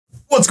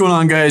What's going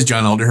on, guys?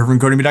 John Elder here from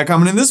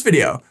Codemy.com, and in this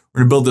video, we're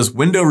going to build this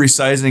window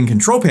resizing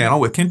control panel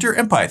with Tkinter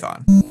and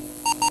Python.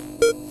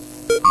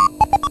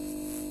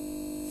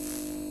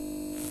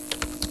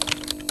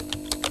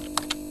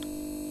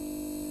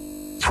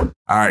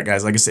 All right,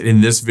 guys, like I said, in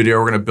this video,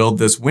 we're going to build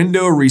this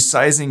window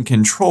resizing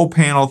control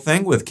panel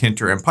thing with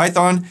Tkinter and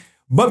Python.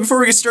 But before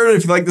we get started,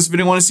 if you like this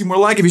video and want to see more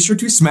like it, be sure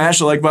to smash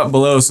the like button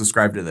below,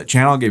 subscribe to the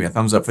channel, give me a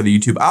thumbs up for the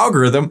YouTube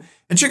algorithm,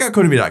 and check out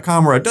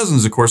Codemy.com, where I have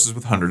dozens of courses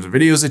with hundreds of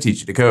videos that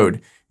teach you to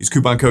code. Use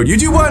coupon code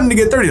YouTube1 to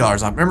get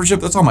 $30 off membership.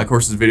 That's all my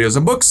courses, videos,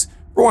 and books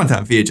for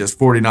one-time fee at just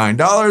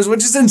 $49,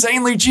 which is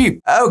insanely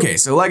cheap. Okay,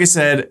 so like I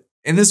said,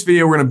 in this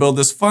video, we're going to build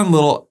this fun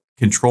little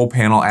control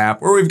panel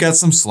app where we've got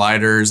some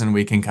sliders and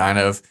we can kind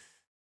of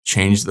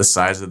change the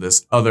size of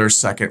this other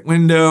second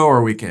window,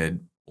 or we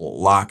could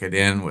lock it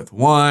in with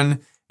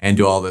one and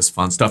do all this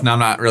fun stuff. Now, I'm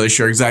not really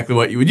sure exactly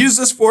what you would use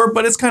this for,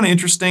 but it's kind of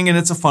interesting and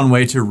it's a fun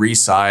way to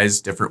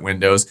resize different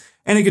windows.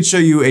 And it could show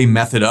you a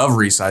method of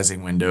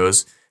resizing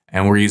windows.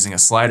 And we're using a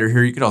slider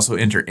here. You could also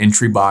enter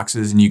entry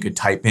boxes and you could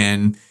type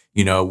in,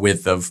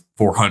 width of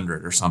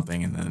 400 or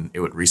something, and then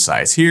it would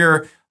resize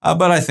here.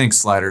 But I think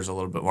sliders are a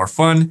little bit more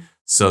fun.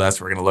 So that's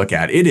what we're gonna look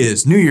at. It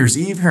is New Year's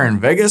Eve here in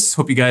Vegas.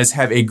 Hope you guys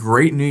have a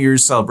great New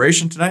Year's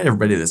celebration tonight.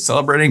 Everybody that's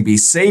celebrating, be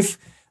safe.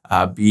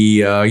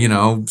 Be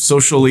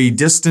socially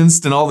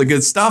distanced and all the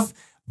good stuff,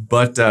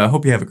 but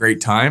hope you have a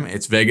great time.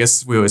 It's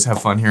Vegas. We always have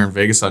fun here in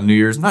Vegas on New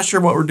Year's. I'm not sure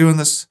what we're doing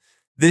this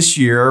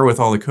year with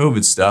all the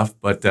COVID stuff,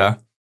 but it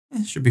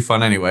should be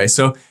fun anyway.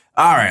 So,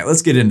 all right,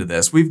 let's get into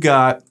this. We've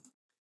got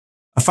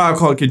a file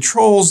called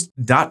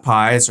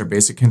controls.py. It's our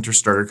basic Tkinter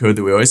starter code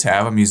that we always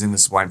have. I'm using the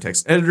Sublime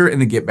Text Editor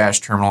and the Git Bash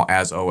terminal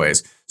as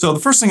always. So the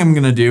first thing I'm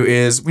gonna do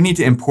is we need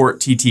to import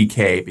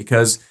TTK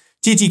because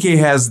TTK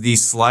has the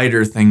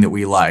slider thing that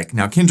we like.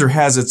 Now, Tkinter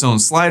has its own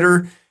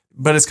slider,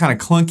 but it's kind of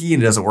clunky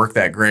and it doesn't work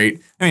that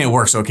great. I mean, it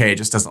works okay, it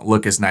just doesn't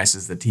look as nice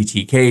as the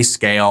TTK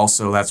scale,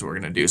 so that's what we're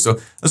gonna do. So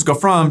let's go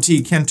from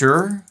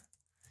Tkinter,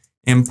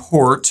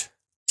 import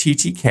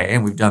TTK,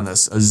 and we've done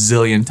this a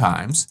zillion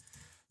times.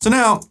 So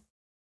now,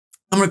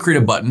 I'm gonna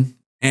create a button,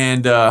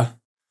 and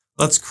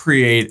let's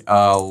create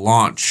a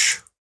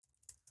launch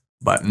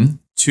button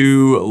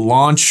to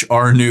launch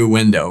our new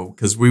window,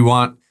 because we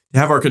want to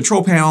have our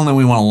control panel, and then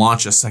we want to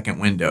launch a second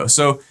window.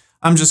 So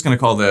I'm just going to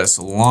call this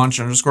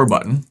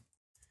launch_button.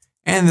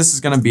 And this is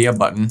going to be a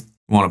button.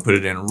 We want to put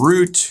it in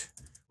root.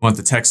 We want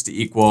the text to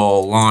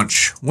equal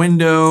launch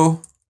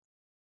window.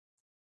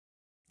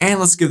 And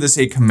let's give this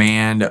a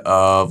command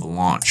of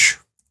launch.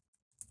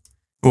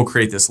 We'll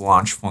create this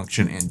launch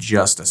function in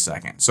just a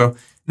second. So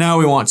now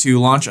we want to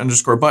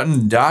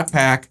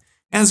launch_button.pack.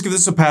 And let's give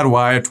this a pad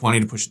Y of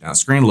 20 to push it down the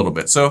screen a little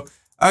bit. So,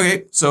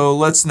 okay, so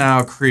let's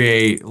now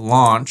create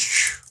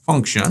launch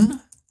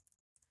function.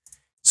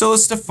 So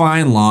let's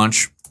define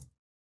launch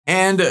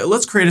and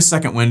let's create a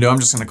second window. I'm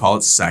just going to call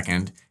it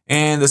second.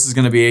 And this is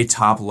going to be a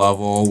top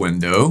level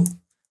window.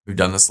 We've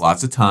done this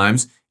lots of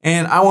times.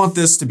 And I want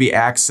this to be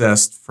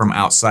accessed from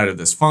outside of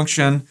this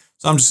function.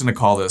 So I'm just going to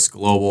call this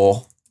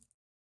global,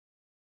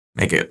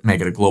 make it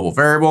a global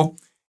variable.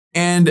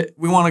 And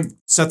we want to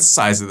set the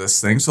size of this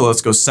thing. So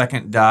let's go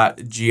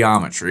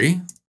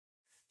second.geometry,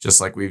 just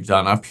like we've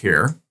done up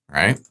here,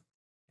 right?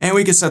 And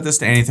we can set this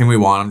to anything we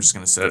want. I'm just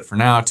going to set it for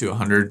now to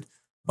 100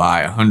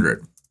 by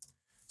 100.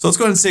 So let's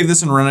go ahead and save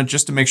this and run it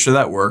just to make sure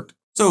that worked.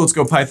 So let's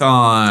go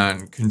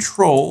Python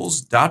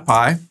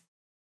controls.py.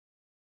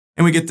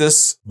 And we get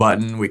this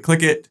button. We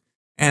click it,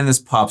 and this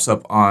pops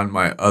up on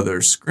my other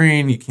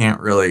screen. You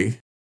can't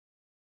really,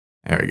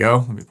 there we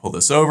go. Let me pull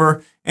this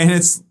over. And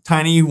it's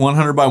tiny,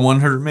 100 by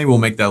 100. Maybe we'll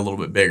make that a little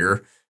bit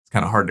bigger. It's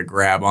kind of hard to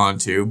grab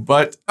onto,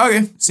 but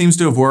okay, seems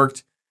to have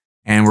worked.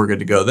 And we're good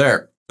to go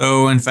there.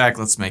 So in fact,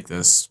 let's make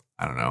this,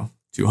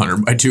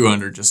 200 by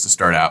 200 just to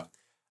start out.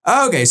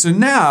 Okay, so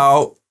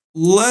now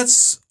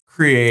let's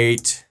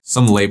create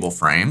some label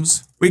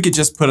frames. We could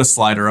just put a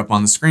slider up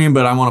on the screen,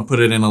 but I want to put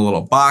it in a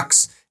little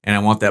box, and I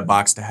want that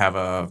box to have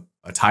a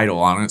title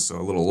on it, so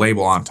a little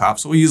label on top.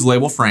 So we'll use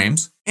label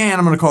frames, and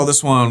I'm going to call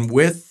this one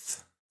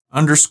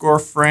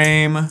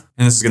width_frame, and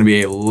this is going to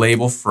be a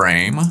label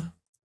frame.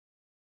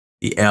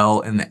 The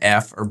L and the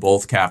F are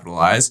both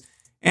capitalized.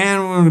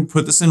 And we're going to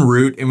put this in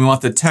root, and we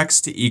want the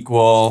text to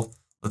equal,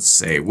 let's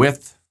say,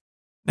 width.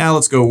 Now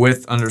let's go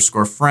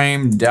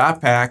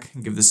width_frame.pack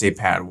and give this a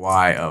pad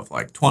Y of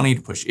like 20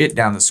 to push it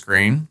down the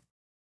screen.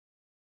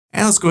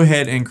 And let's go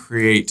ahead and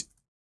create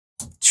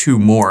two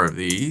more of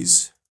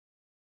these.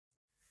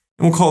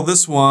 And we'll call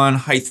this one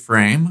height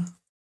frame.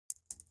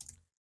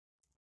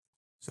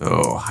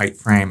 So height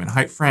frame and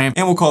height frame.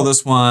 And we'll call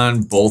this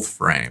one both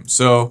frame.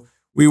 So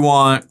we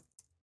want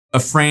a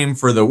frame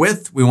for the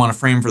width, we want a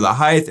frame for the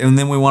height, and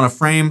then we want a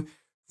frame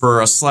for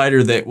a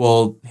slider that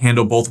will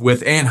handle both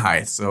width and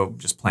height. So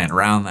just playing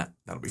around,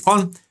 that'll be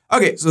fun.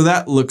 Okay, so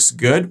that looks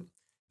good.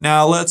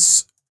 Now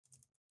let's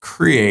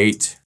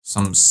create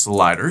some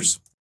sliders.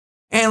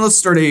 And let's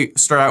start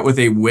out with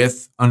a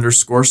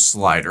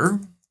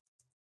width_slider.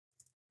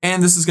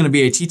 And this is going to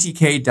be a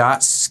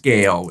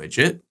ttk.scale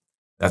widget.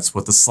 That's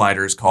what the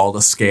slider is called,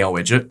 a scale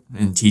widget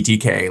in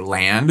TTK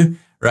land,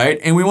 right?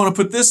 And we want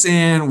to put this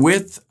in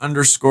width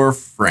underscore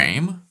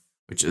frame,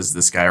 which is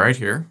this guy right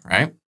here,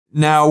 right?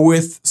 Now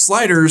with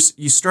sliders,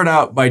 you start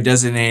out by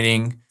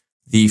designating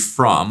the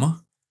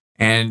from,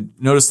 and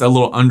notice that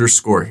little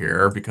underscore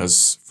here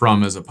because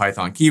from is a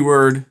Python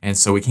keyword. And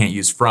so we can't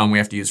use from, we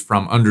have to use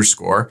from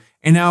underscore.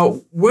 And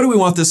now what do we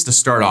want this to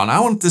start on? I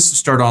want this to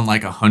start on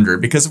like 100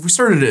 because if we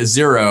started at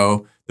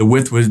 0, the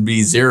width would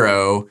be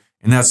 0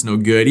 and that's no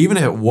good. Even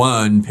at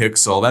 1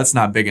 pixel, that's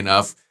not big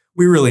enough.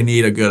 We really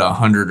need a good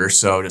 100 or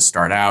so to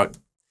start out.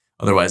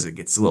 Otherwise it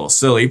gets a little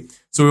silly.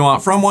 So we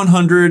want from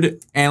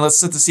 100 and let's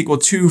set this equal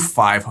to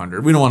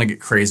 500. We don't want to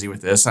get crazy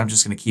with this. I'm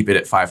just going to keep it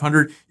at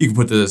 500. You can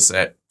put this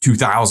at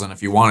 2000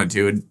 if you wanted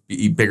to. It'd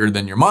be bigger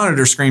than your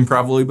monitor screen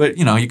probably, but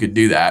you know, you could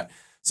do that.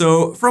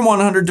 So from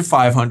 100 to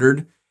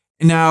 500.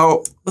 And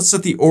now let's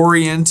set the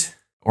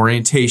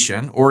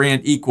orientation,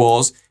 orient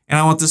equals, and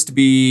I want this to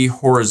be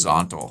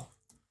horizontal.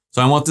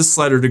 So I want this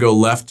slider to go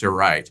left to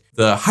right.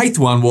 The height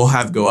one will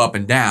have go up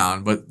and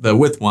down, but the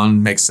width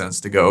one makes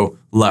sense to go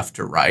left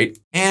to right.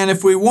 And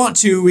if we want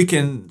to, we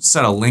can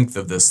set a length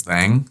of this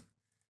thing.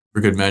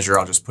 For good measure,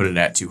 I'll just put it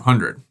at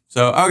 200.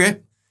 So, okay,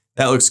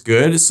 that looks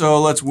good. So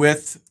let's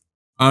width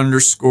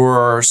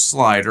underscore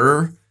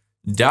slider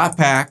dot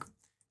pack.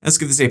 Let's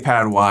give this a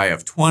pad Y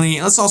of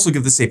 20. Let's also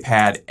give this a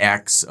pad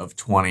X of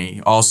 20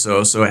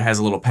 also, so it has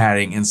a little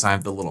padding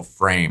inside the little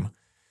frame.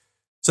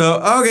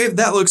 So, okay,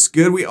 that looks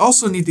good. We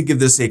also need to give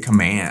this a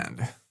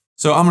command.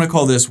 So I'm going to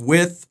call this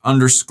width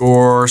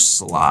underscore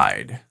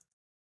slide.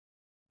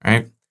 All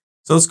right.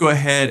 So let's go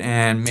ahead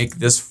and make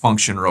this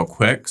function real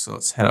quick. So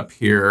let's head up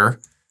here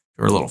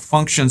to our little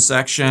function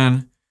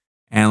section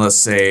and let's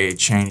say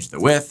change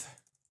the width.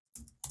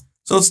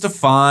 So let's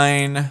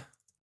define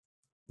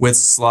width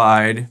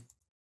slide.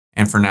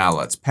 And for now,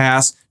 let's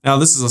pass. Now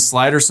this is a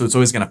slider, so it's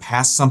always going to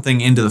pass something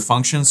into the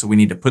function. So we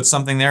need to put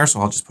something there.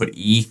 So I'll just put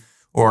E.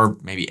 Or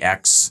maybe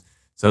X.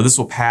 So this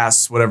will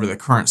pass whatever the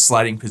current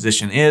sliding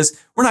position is.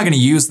 We're not going to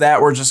use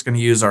that. We're just going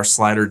to use our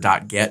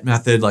slider.get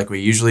method like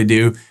we usually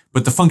do.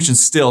 But the function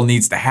still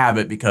needs to have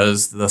it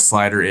because the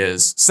slider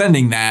is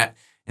sending that.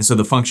 And so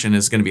the function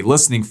is going to be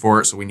listening for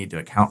it. So we need to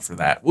account for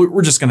that.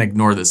 We're just going to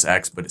ignore this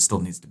X, but it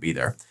still needs to be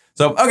there.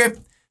 So, okay,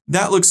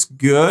 that looks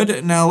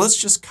good. Now let's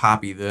just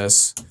copy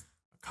this a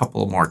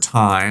couple more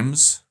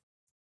times.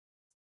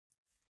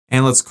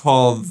 And let's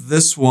call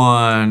this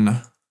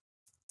one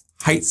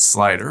height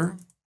slider.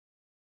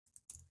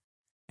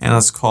 And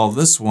let's call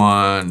this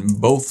one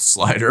both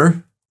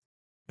slider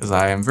because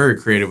I am very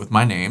creative with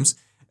my names.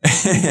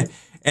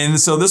 And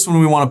so this one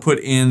we want to put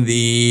in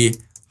the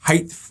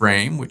height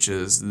frame, which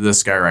is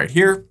this guy right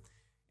here.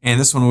 And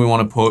this one we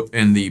want to put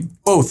in the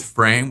both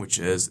frame, which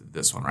is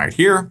this one right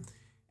here.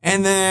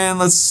 And then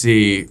let's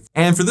see.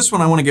 And for this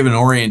one, I want to give an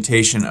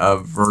orientation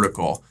of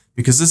vertical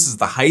because this is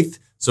the height.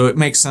 So it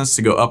makes sense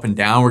to go up and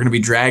down. We're going to be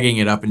dragging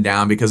it up and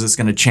down because it's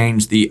going to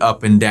change the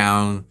up and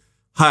down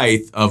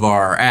height of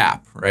our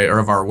app, right? Or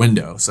of our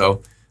window.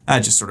 So that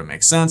just sort of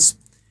makes sense.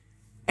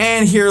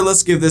 And here,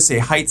 let's give this a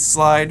height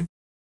slide.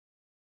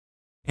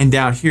 And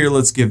down here,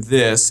 let's give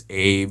this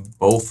a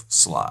both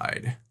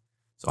slide.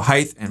 So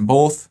height and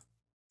both.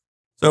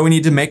 So we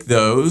need to make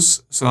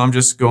those. So I'm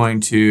just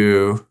going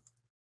to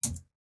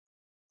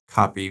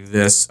copy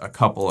this a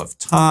couple of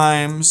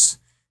times.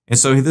 And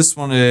so this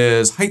one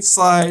is height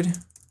slide.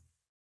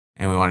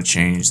 And we want to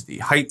change the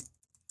height.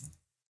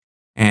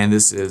 And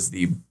this is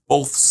the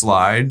both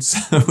slides.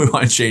 We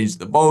want to change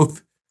the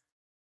both.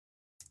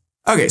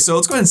 Okay, so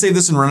let's go ahead and save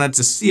this and run it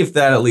to see if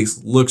that at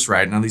least looks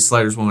right. Now these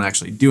sliders won't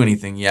actually do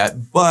anything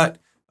yet, but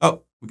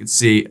oh, we can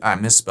see I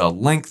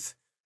misspelled length.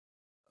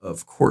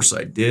 Of course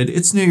I did.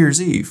 It's New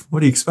Year's Eve.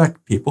 What do you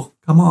expect, people?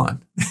 Come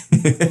on.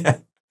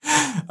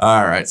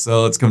 All right,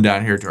 so let's come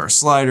down here to our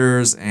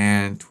sliders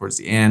and towards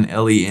the end,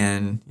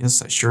 L-E-N,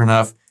 yes, sure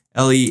enough,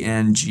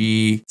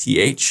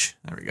 L-E-N-G-T-H,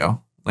 there we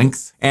go,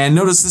 length. And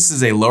notice this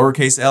is a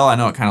lowercase L. I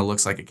know it kind of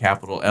looks like a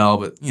capital L,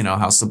 but you know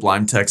how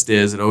Sublime Text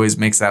is. It always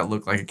makes that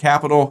look like a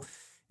capital.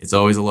 It's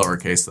always a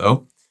lowercase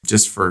though.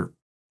 Just for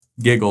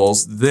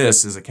giggles,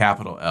 this is a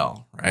capital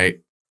L, right?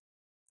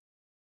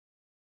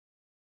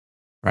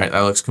 Right,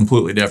 that looks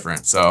completely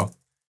different. So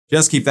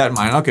just keep that in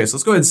mind. Okay, so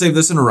let's go ahead and save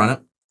this and run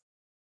it.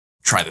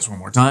 Try this one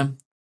more time.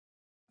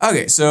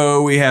 Okay,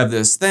 so we have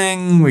this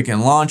thing. We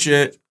can launch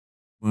it.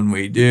 When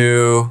we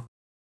do,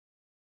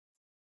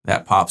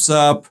 that pops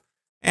up.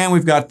 And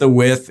we've got the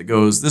width that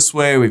goes this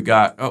way. We've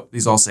got, oh,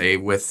 these all say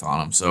width on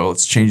them. So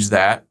let's change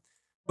that.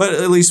 But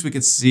at least we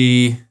could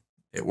see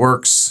it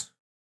works,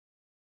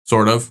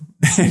 sort of.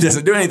 It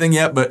doesn't do anything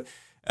yet, but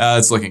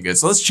it's looking good.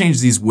 So let's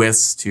change these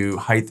widths to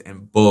height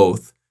and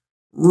both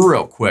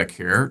real quick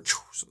here.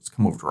 So let's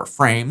come over to our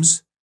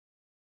frames.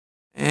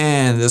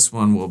 And this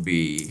one will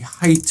be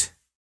height.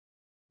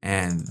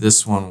 And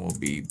this one will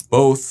be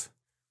both,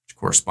 which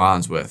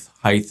corresponds with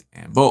height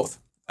and both.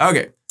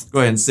 Okay, go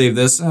ahead and save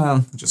this.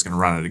 I'm just going to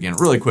run it again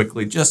really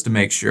quickly just to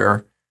make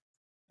sure.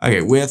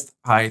 Okay, width,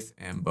 height,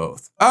 and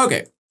both.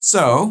 Okay,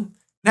 so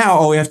Now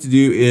all we have to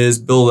do is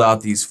build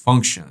out these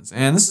functions.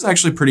 And this is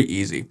actually pretty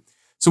easy.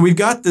 So we've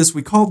got this,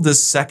 we called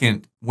this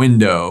second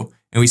window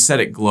and we set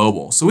it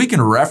global. So we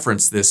can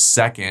reference this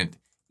second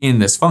in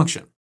this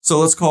function. So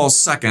let's call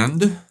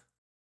second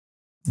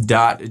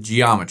dot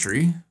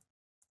geometry.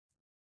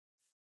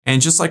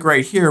 And just like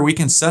right here, we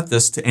can set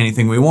this to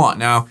anything we want.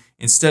 Now,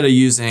 instead of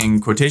using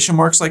quotation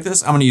marks like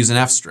this, I'm gonna use an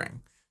F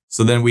string.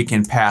 So then we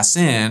can pass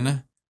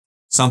in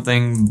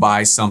something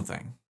by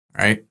something,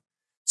 right?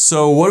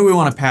 So what do we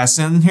want to pass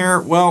in here?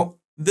 Well,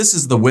 this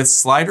is the width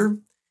slider.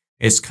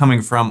 It's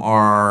coming from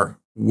our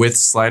width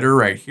slider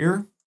right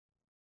here.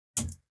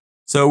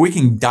 So we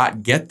can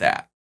 .get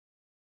that.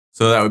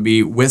 So that would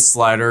be width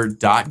slider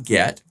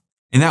 .get,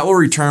 and that will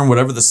return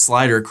whatever the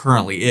slider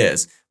currently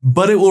is,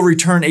 but it will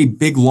return a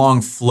big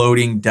long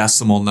floating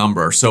decimal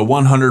number. So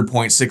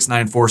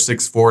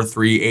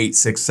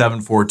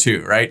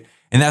 100.69464386742, right?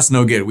 And that's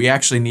no good. We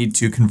actually need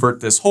to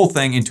convert this whole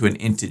thing into an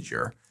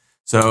integer.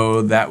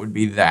 So that would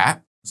be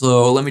that.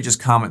 So let me just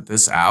comment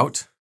this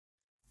out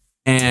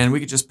and we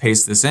could just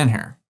paste this in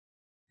here.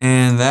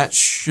 And that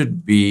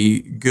should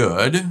be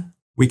good.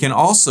 We can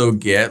also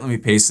get, let me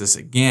paste this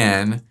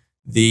again,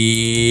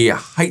 the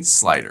height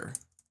slider,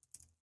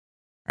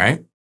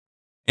 right?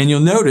 And you'll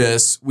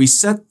notice we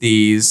set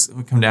these, let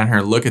me come down here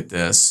and look at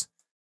this.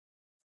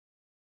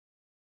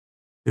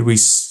 Did we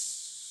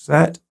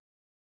set?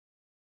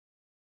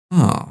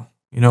 Oh,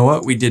 you know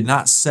what? We did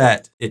not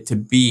set it to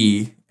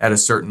be at a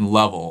certain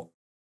level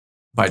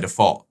by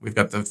default. We've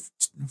got the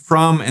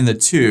from and the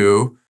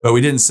to, but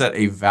we didn't set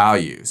a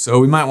value. So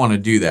we might want to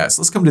do that.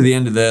 So let's come to the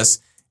end of this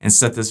and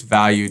set this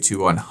value to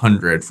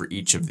 100 for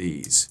each of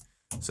these.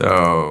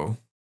 So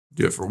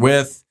do it for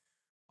width,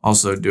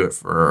 also do it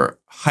for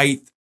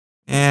height,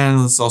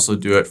 and let's also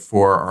do it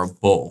for our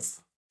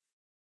both,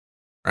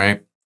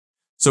 right?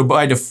 So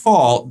by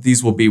default,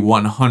 these will be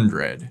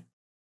 100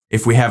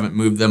 if we haven't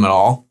moved them at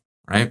all,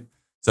 right?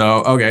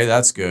 So, okay,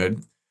 that's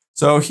good.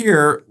 So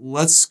here,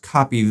 let's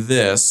copy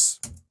this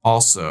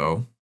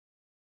also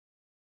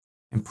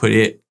and put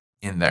it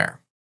in there.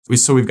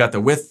 So we've got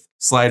the width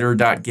slider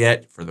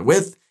 .get for the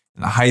width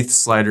and the height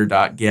slider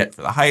 .get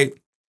for the height.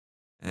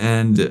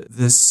 And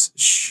this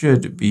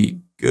should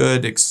be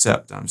good,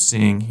 except I'm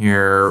seeing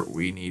here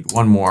we need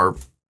one more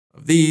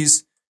of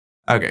these.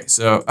 Okay,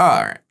 so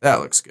all right, that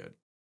looks good.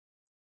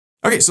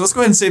 Okay, so let's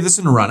go ahead and save this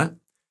and run it.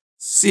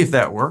 See if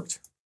that worked.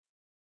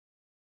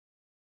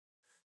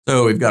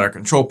 So we've got our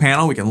control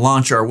panel. We can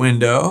launch our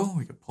window.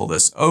 We can pull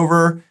this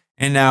over.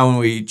 And now when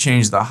we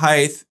change the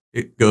height,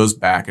 it goes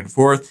back and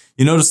forth.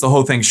 You notice the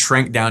whole thing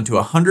shrank down to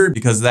 100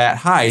 because that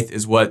height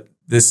is what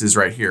this is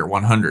right here,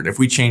 100. If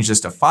we change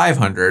this to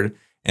 500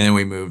 and then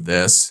we move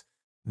this,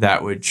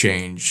 that would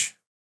change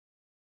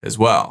as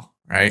well,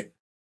 right?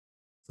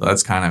 So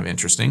that's kind of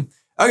interesting.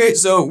 Okay,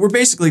 so we're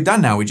basically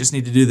done now. We just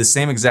need to do the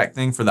same exact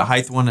thing for the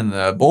height one and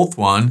the both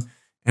one,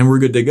 and we're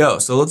good to go.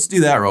 So let's do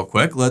that real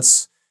quick.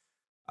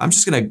 I'm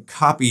just gonna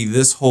copy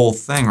this whole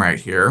thing right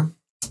here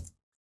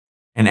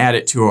and add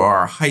it to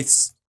our height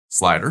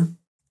slider.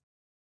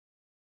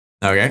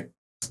 Okay,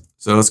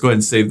 so let's go ahead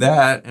and save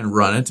that and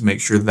run it to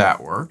make sure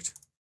that worked.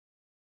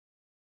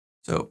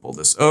 So pull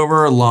this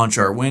over, launch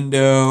our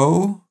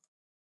window.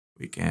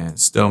 We can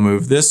still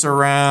move this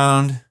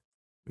around.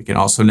 We can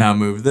also now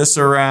move this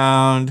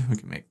around. We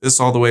can make this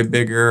all the way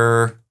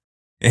bigger.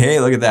 Hey,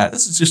 look at that.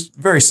 This is just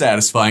very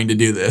satisfying to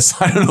do this.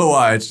 I don't know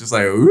why. It's just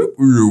like, whoop,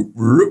 whoop,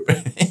 whoop.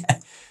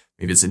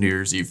 Maybe it's a New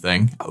Year's Eve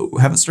thing. Oh,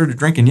 haven't started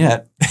drinking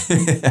yet.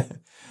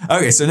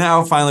 Okay, so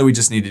now finally we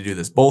just need to do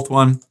this both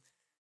one.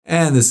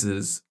 And this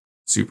is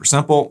super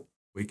simple.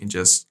 We can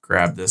just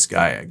grab this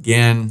guy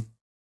again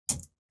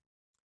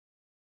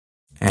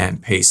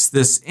and paste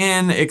this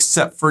in,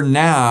 except for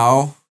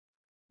now,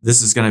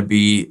 this is gonna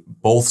be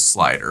both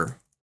slider,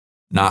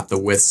 not the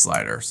width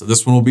slider. So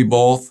this one will be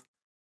both,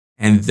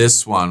 and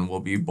this one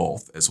will be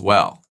both as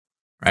well,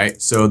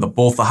 right? So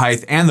both the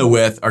height and the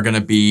width are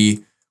gonna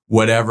be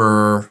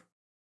whatever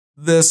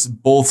this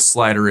both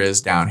slider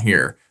is down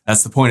here.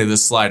 That's the point of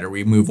this slider.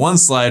 We move one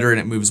slider and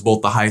it moves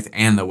both the height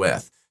and the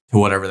width to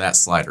whatever that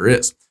slider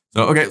is.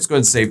 So, okay, let's go ahead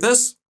and save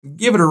this,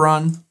 give it a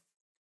run.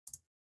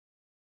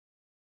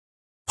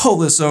 Pull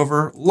this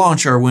over,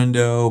 launch our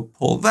window,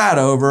 pull that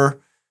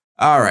over.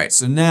 All right,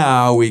 so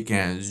now we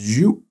can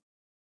zoop,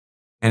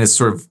 and it's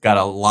sort of got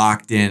a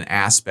locked in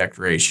aspect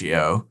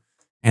ratio,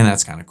 and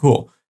that's kind of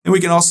cool. And we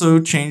can also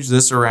change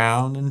this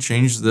around and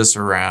change this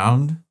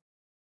around.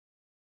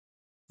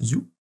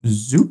 Zoop,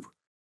 zoop.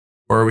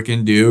 Or we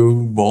can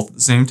do both at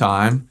the same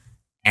time,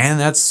 and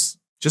that's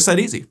just that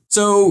easy.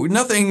 So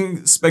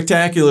nothing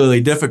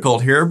spectacularly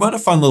difficult here, but a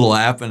fun little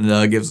app,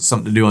 and gives us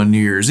something to do on New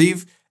Year's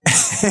Eve.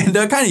 And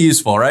kind of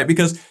useful, right?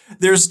 Because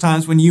there's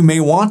times when you may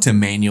want to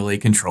manually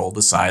control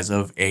the size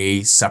of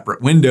a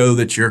separate window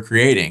that you're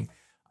creating.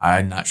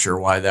 I'm not sure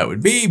why that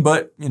would be,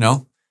 but you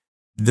know,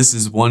 this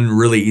is one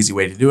really easy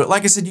way to do it.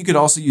 Like I said, you could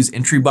also use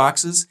entry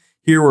boxes.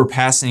 Here we're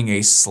passing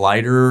a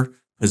slider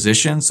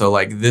position. So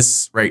like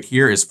this right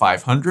here is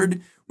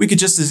 500. We could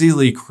just as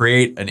easily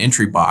create an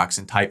entry box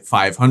and type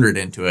 500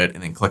 into it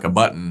and then click a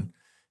button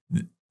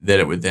that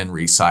it would then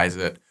resize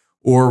it.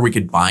 Or we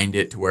could bind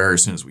it to where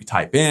as soon as we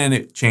type in,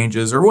 it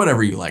changes, or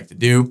whatever you like to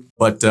do.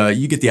 But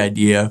you get the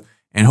idea,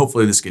 and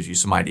hopefully this gives you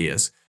some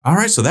ideas. All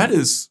right, so that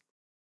is,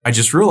 I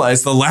just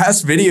realized, the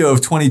last video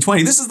of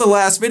 2020. This is the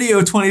last video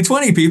of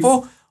 2020,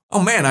 people.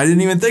 Oh man, I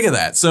didn't even think of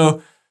that.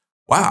 So,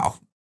 wow,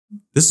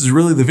 this is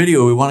really the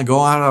video we want to go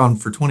out on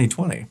for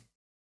 2020.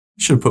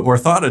 Should have put more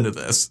thought into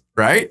this,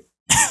 right?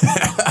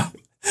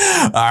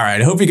 All right,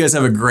 I hope you guys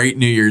have a great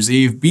New Year's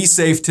Eve. Be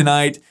safe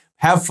tonight.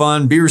 Have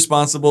fun, be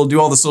responsible, do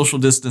all the social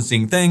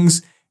distancing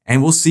things,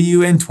 and we'll see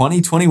you in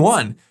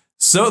 2021.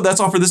 So that's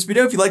all for this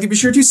video. If you liked it, be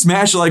sure to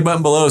smash the like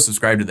button below,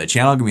 subscribe to the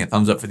channel, give me a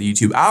thumbs up for the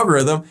YouTube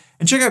algorithm,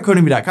 and check out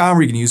Codemy.com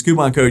where you can use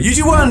coupon code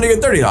YouTube1 to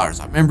get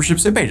 $30 off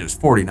memberships. It pays just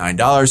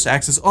 $49 to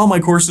access all my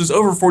courses,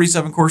 over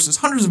 47 courses,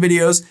 hundreds of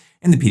videos,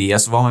 and the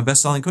PDFs of all my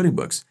best-selling coding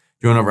books.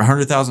 Join over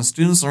 100,000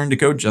 students learning to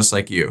code just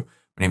like you.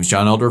 My name is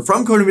John Elder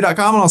from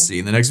Codemy.com, and I'll see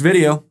you in the next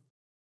video.